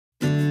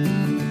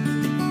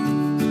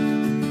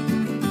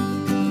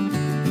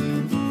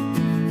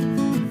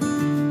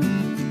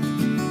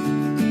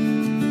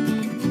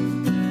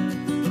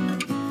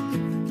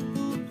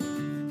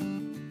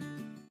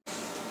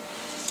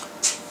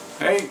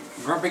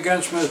RB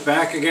Gunsmith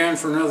back again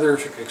for another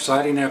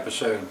exciting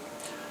episode.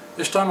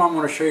 This time I'm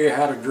going to show you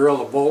how to drill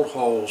the bolt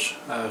holes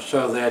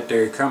so that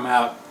they come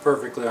out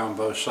perfectly on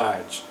both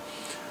sides.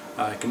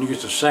 You can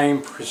use the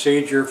same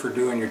procedure for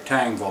doing your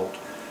tang bolt.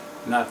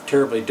 Not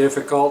terribly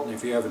difficult, and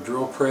if you have a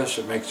drill press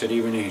it makes it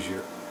even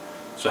easier.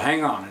 So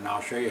hang on and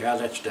I'll show you how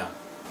that's done.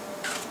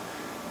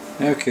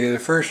 Okay, the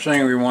first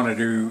thing we want to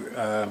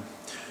do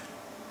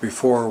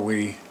before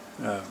we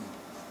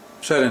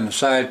set in the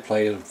side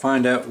plate is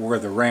find out where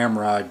the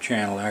ramrod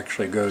channel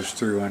actually goes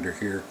through under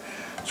here,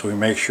 so we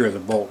make sure the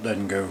bolt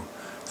doesn't go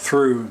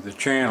through the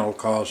channel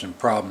causing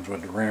problems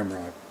with the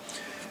ramrod.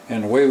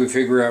 And the way we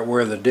figure out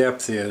where the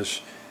depth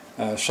is,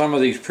 some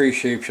of these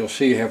pre-shapes you'll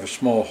see have a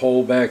small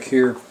hole back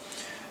here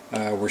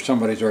where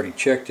somebody's already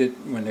checked it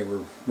when they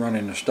were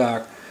running the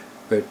stock.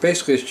 But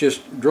basically it's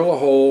just drill a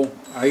hole.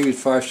 I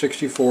use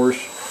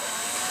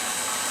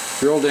 5/64,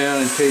 drill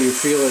down until you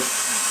feel it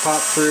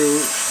pop through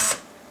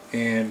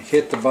and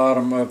hit the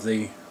bottom of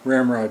the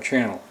ramrod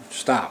channel.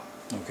 Stop.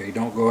 Okay,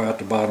 don't go out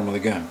the bottom of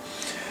the gun.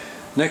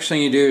 Next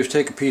thing you do is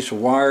take a piece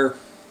of wire,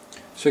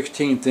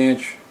 1/16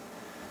 inch,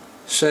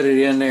 set it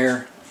in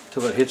there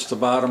till it hits the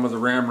bottom of the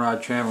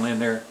ramrod channel in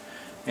there,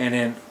 and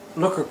then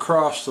look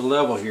across the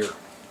level here.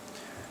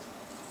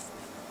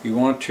 You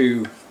want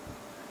to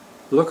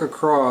look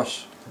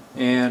across,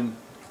 and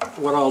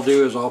what I'll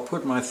do is I'll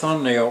put my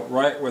thumbnail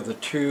right where the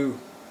two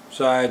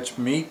sides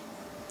meet,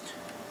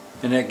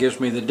 and that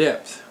gives me the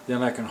depth.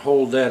 Then I can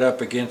hold that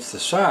up against the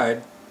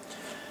side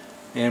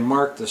and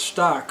mark the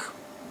stock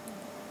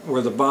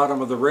where the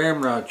bottom of the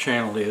ramrod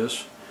channel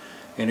is.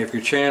 And if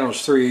your channel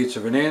is 3/8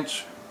 of an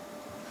inch,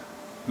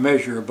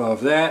 measure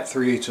above that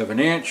 3/8 of an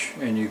inch,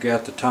 and you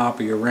got the top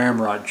of your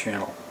ramrod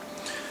channel.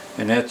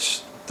 And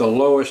that's the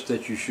lowest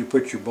that you should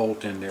put your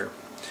bolt in there.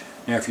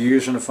 Now if you're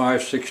using a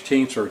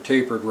 5/16 or a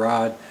tapered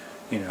rod,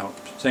 you know,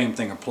 same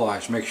thing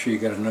applies. Make sure you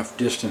got enough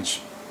distance.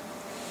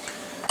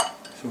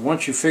 So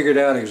once you figured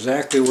out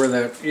exactly where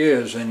that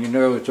is and you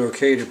know it's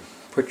okay to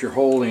put your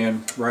hole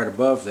in right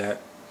above that,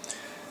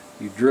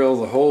 you drill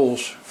the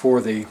holes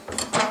for the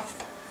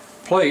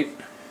plate,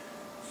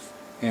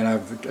 and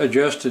I've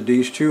adjusted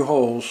these two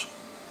holes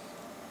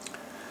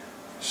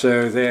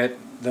so that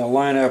they'll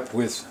line up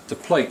with the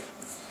plate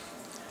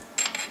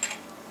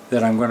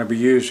that I'm going to be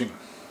using.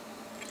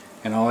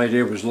 And all I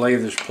did was lay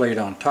this plate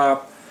on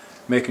top,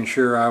 making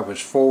sure I was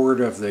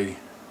forward of the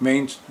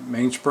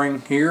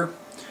mainspring here,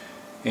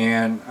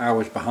 and I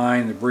was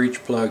behind the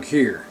breech plug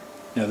here.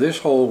 Now this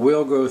hole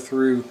will go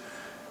through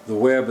the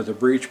web of the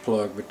breech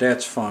plug, but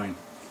that's fine.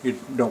 You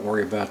don't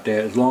worry about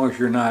that. As long as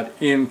you're not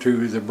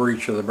into the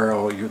breech of the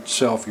barrel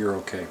itself, you're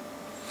okay.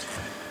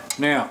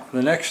 Now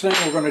the next thing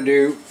we're going to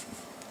do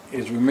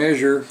is we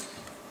measure.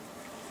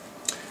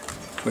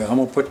 Well, I'm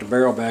going to put the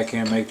barrel back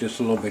in, make this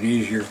a little bit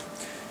easier,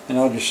 and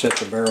I'll just set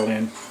the barrel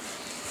in.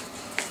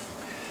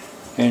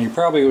 And you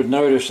probably would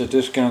notice that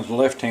this gun's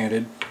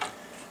left-handed.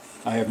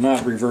 I have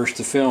not reversed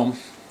the film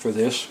for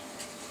this.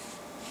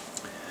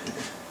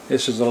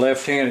 This is a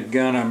left-handed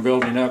gun I'm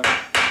building up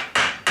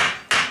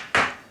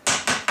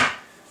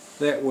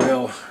that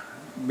will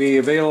be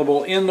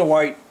available in the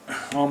white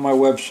on my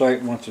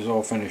website once it's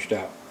all finished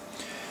out.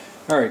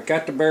 Alright,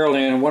 got the barrel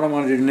in, and what I'm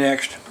going to do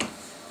next,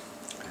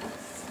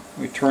 let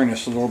me turn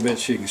this a little bit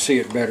so you can see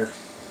it better,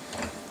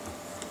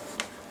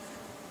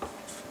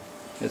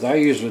 is I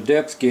use a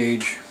depth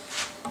gauge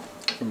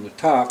from the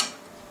top,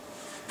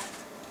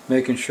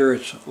 making sure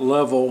it's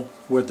level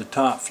with the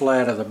top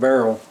flat of the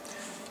barrel,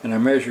 and I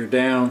measure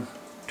down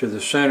to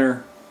the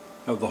center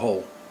of the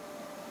hole,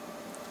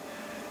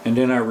 and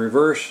then I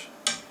reverse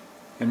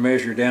and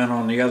measure down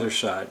on the other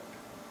side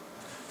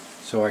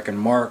so I can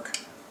mark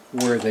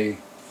where the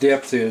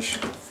depth is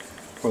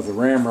for the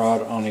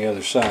ramrod on the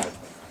other side,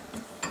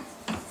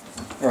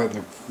 or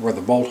where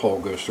the bolt hole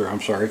goes through,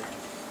 I'm sorry.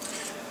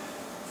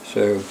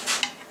 So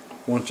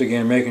once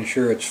again, making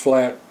sure it's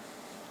flat,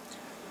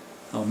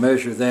 I'll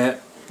measure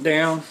that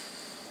down,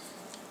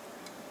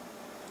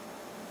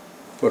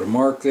 put a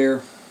mark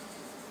there,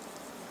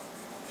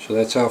 so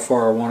that's how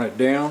far I want it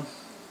down.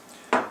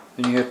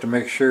 Then you have to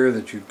make sure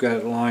that you've got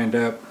it lined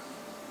up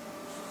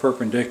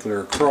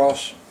perpendicular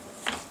across.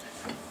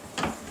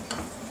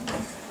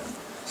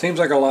 Seems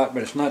like a lot,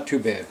 but it's not too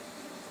bad.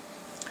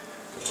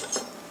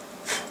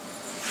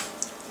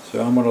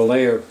 So I'm going to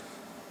lay a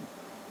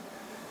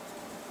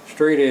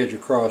straight edge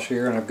across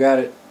here, and I've got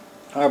it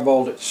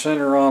eyeballed it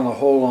center on the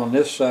hole on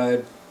this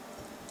side,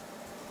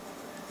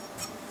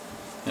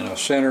 and I'll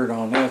center it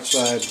on that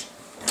side.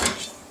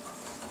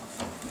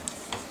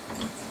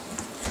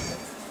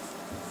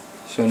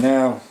 So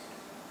now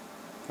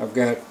I've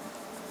got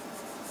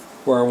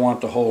where I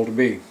want the hole to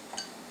be.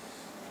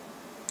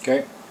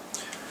 Okay,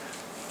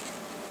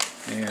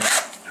 and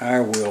I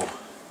will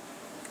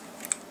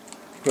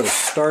put a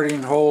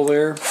starting hole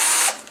there.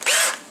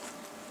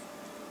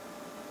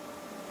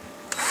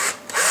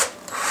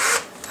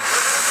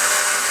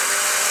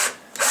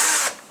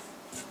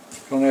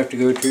 Don't have to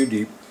go too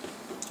deep.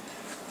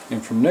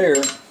 And from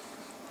there,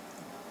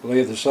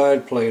 lay the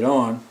side plate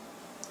on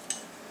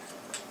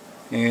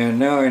And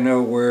now I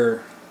know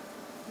where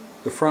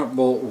the front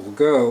bolt will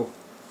go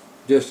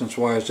distance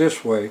wise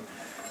this way,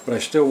 but I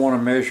still want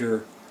to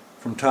measure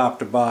from top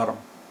to bottom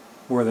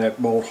where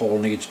that bolt hole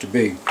needs to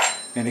be.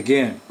 And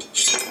again,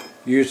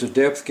 use the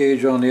depth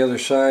gauge on the other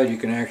side. You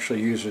can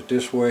actually use it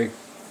this way.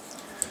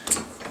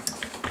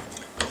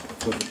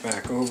 Flip it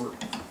back over.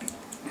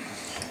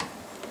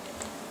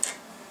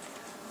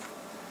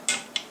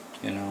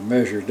 And I'll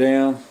measure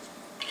down.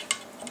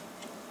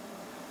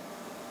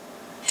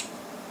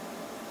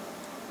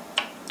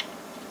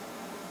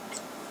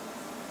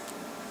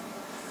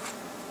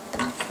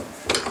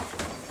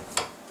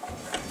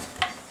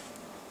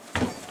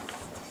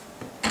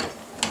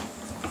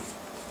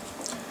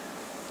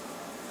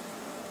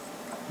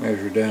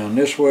 Measure down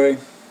this way.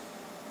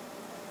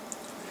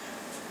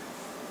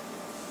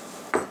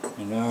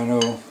 And now I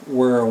know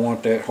where I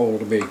want that hole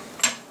to be.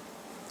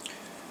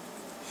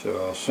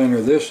 So I'll center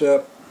this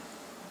up.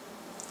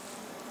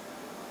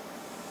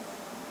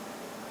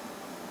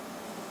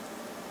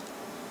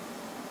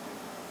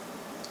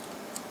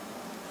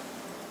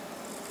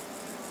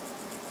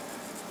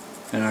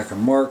 And I can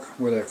mark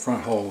where that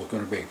front hole is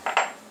going to be.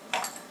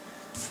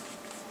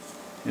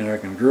 And I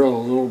can drill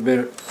a little bit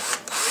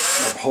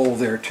of hole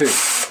there too.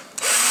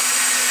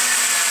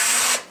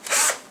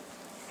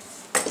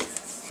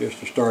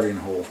 Just a starting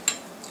hole.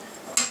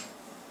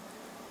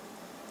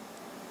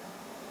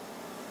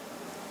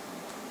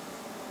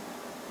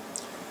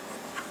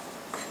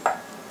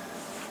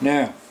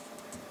 Now,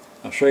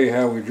 I'll show you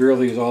how we drill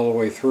these all the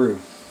way through.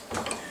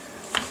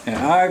 And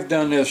I've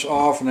done this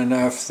often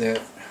enough that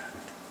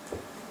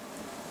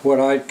what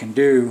I can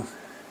do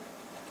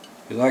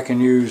is I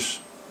can use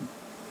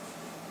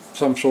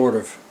some sort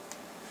of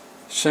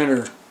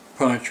center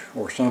punch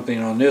or something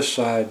on this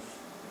side,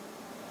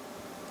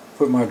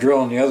 put my drill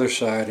on the other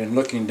side, and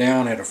looking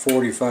down at a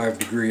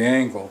 45-degree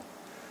angle,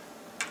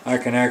 I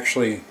can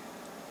actually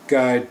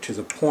guide to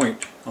the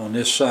point on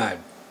this side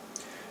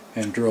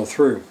and drill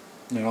through.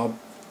 And I'll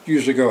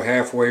usually go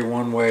halfway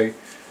one way,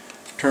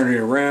 turn it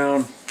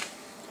around,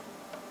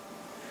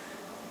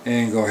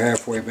 and go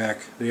halfway back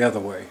the other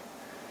way.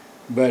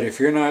 But if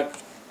you're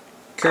not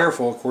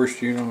careful, of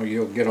course, you know,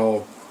 you'll get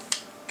all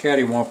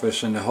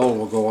cattywampus and the hole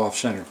will go off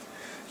center.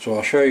 So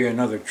I'll show you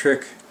another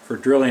trick for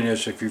drilling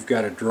this if you've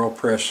got a drill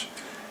press,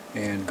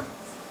 and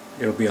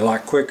it'll be a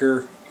lot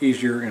quicker,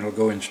 easier, and it'll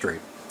go in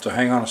straight. So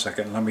hang on a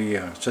second, let me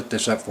set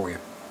this up for you.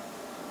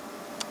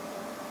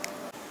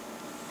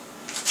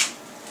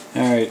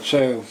 Alright,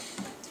 so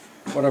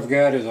what I've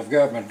got is I've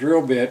got my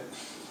drill bit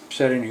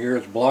set in here.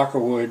 It's a block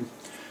of wood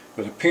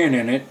with a pin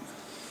in it.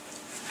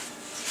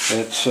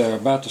 It's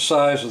about the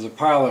size of the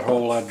pilot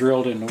hole I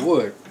drilled in the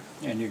wood,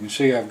 and you can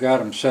see I've got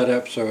them set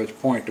up so it's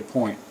point to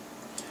point.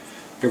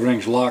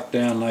 Everything's locked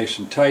down nice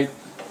and tight,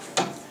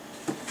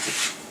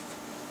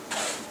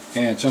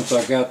 and since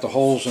I've got the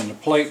holes in the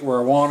plate where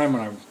I want them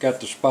and I've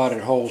got the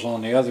spotted holes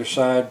on the other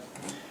side,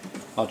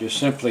 I'll just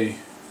simply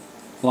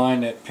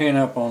line that pin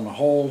up on the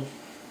hole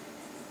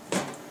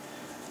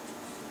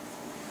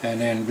and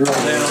then drill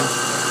down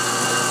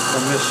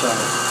from this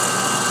side.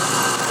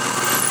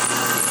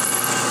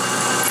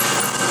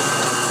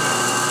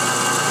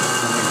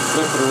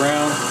 Flip it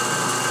around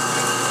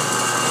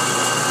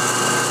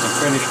and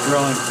finish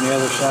drilling from the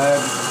other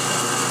side.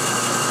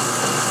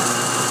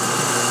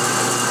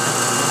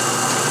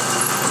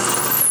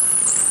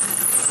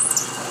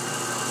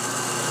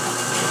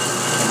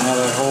 And now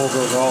that hole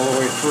goes all the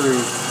way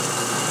through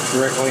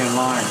directly in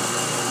line.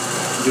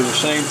 Do the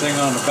same thing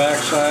on the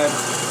back side.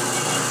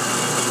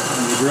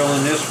 When you're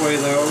drilling this way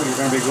though, you're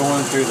going to be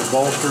going through the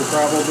bolster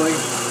probably.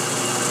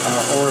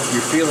 Or if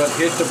you feel it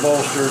hit the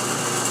bolster,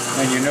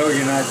 and you know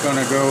you're not going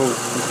to go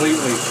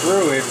completely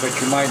through it, but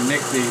you might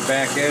nick the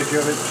back edge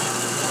of it,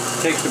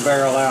 take the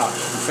barrel out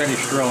and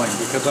finish drilling,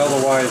 because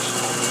otherwise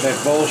that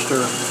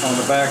bolster on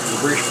the back of the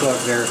breech plug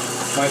there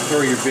might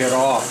throw your bit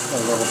off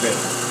a little bit.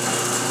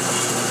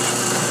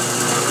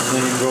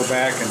 Then you can go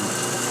back and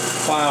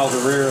file the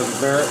rear of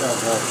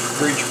the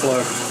breech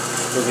plug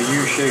with a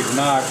U-shaped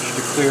notch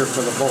to clear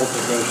for the bolt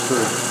that goes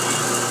through.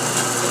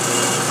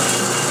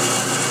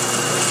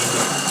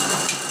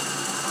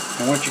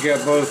 And once you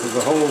got both of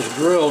the holes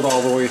drilled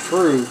all the way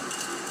through, you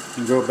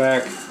can go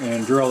back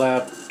and drill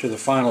out to the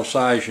final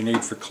size you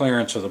need for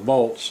clearance of the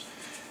bolts.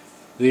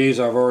 These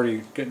I've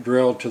already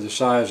drilled to the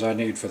size I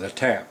need for the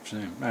taps,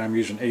 and I'm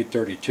using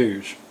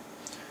 832s,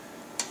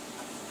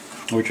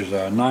 which is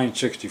a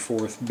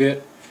 9/64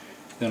 bit.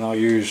 Then I'll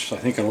use, I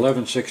think, an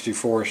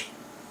 11/64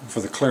 for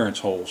the clearance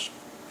holes.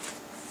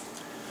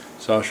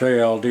 So I'll show you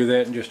how I'll do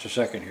that in just a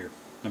second here.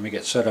 Let me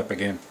get set up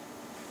again.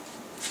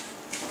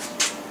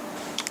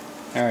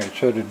 Alright,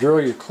 so to drill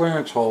your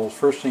clearance holes,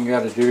 first thing you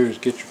got to do is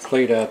get your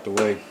plate out the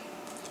way.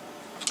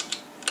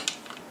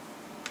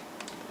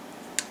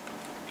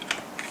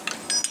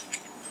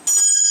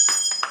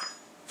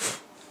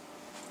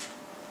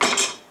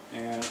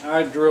 And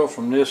I drill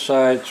from this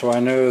side so I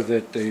know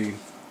that the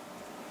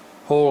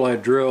hole I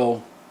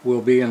drill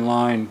will be in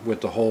line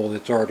with the hole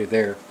that's already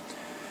there.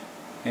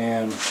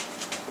 And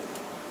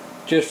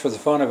just for the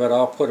fun of it,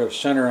 I'll put a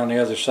center on the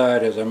other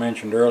side, as I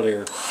mentioned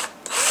earlier,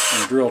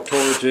 and drill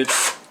towards it.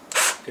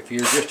 If you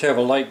just have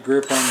a light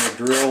grip on your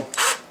drill,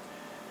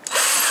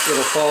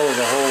 it'll follow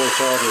the hole that's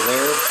already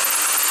there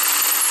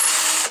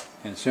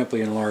and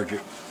simply enlarge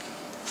it.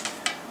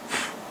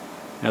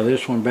 Now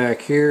this one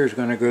back here is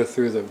going to go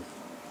through the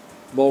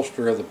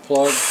bolster of the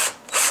plug.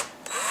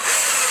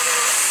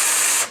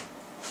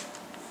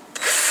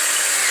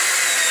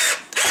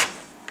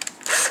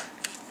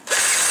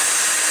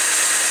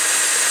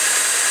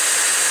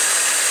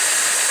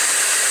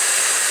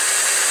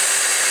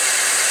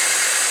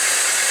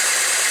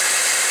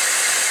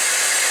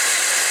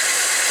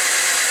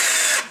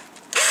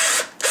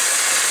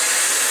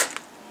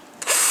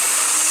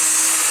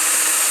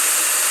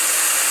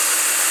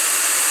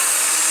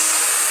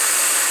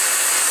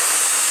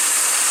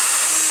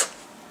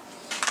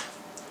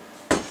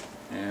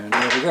 And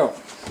there we go.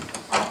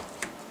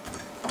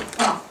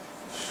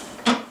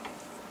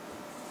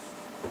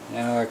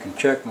 Now I can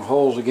check my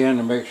holes again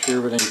to make sure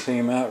everything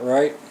came out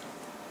right.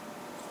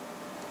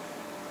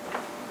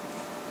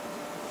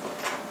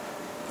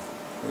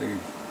 We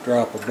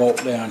drop a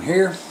bolt down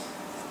here,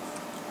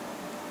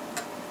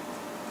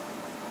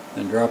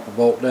 then drop a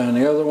bolt down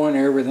the other one.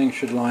 Everything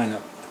should line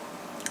up,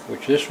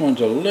 which this one's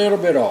a little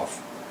bit off.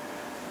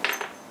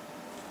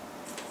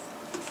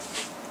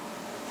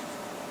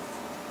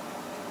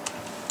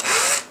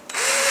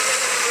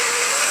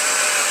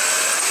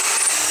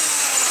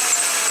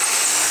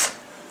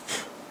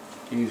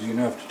 Easy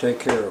enough to take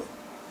care of.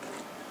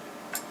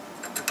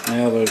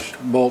 Now those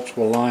bolts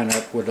will line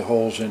up with the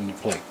holes in the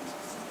plate.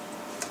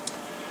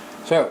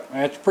 So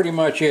that's pretty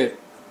much it.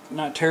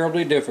 Not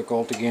terribly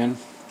difficult again.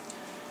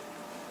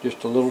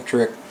 Just a little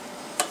trick.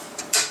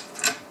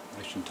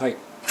 Nice and tight.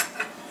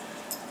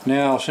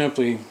 Now I'll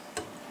simply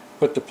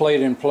put the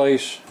plate in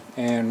place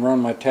and run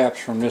my taps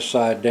from this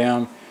side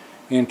down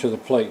into the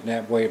plate.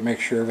 That way it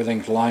makes sure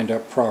everything's lined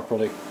up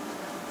properly.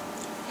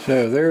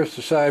 So there's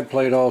the side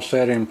plate all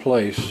set in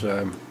place.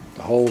 The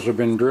holes have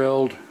been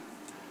drilled,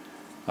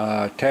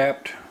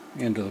 tapped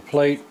into the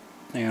plate,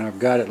 and I've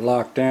got it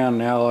locked down.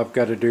 Now all I've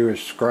got to do is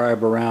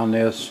scribe around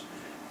this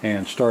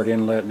and start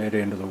inletting it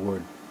into the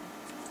wood.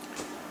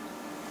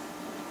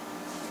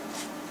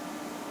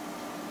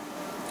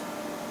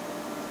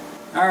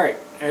 Alright,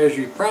 as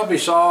you probably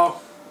saw,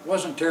 it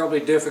wasn't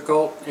terribly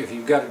difficult. If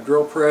you've got a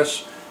drill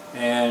press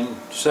and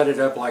set it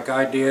up like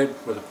I did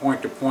with a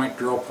point-to-point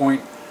drill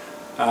point,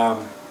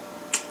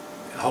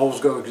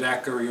 holes go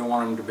exactly where you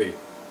want them to be.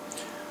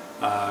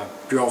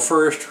 Drill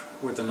first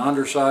with an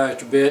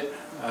undersized bit.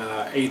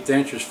 1/8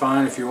 inch is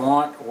fine if you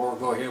want, or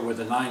go ahead with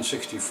a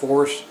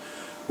 9/64,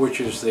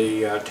 which is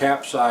the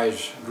tap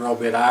size drill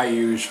bit I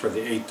use for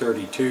the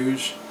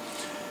 832s.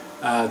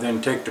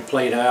 Then take the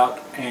plate out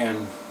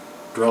and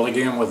drill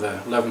again with a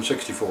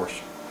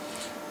 11/64,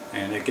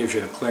 and it gives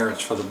you the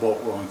clearance for the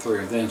bolt going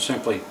through. Then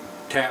simply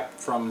tap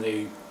from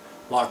the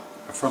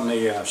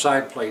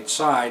side plate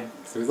side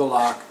through the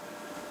lock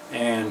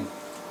and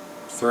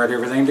thread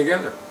everything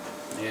together,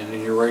 and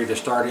then you're ready to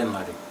start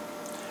inletting.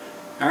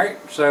 Alright,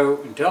 so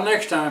until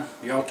next time,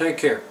 y'all take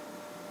care.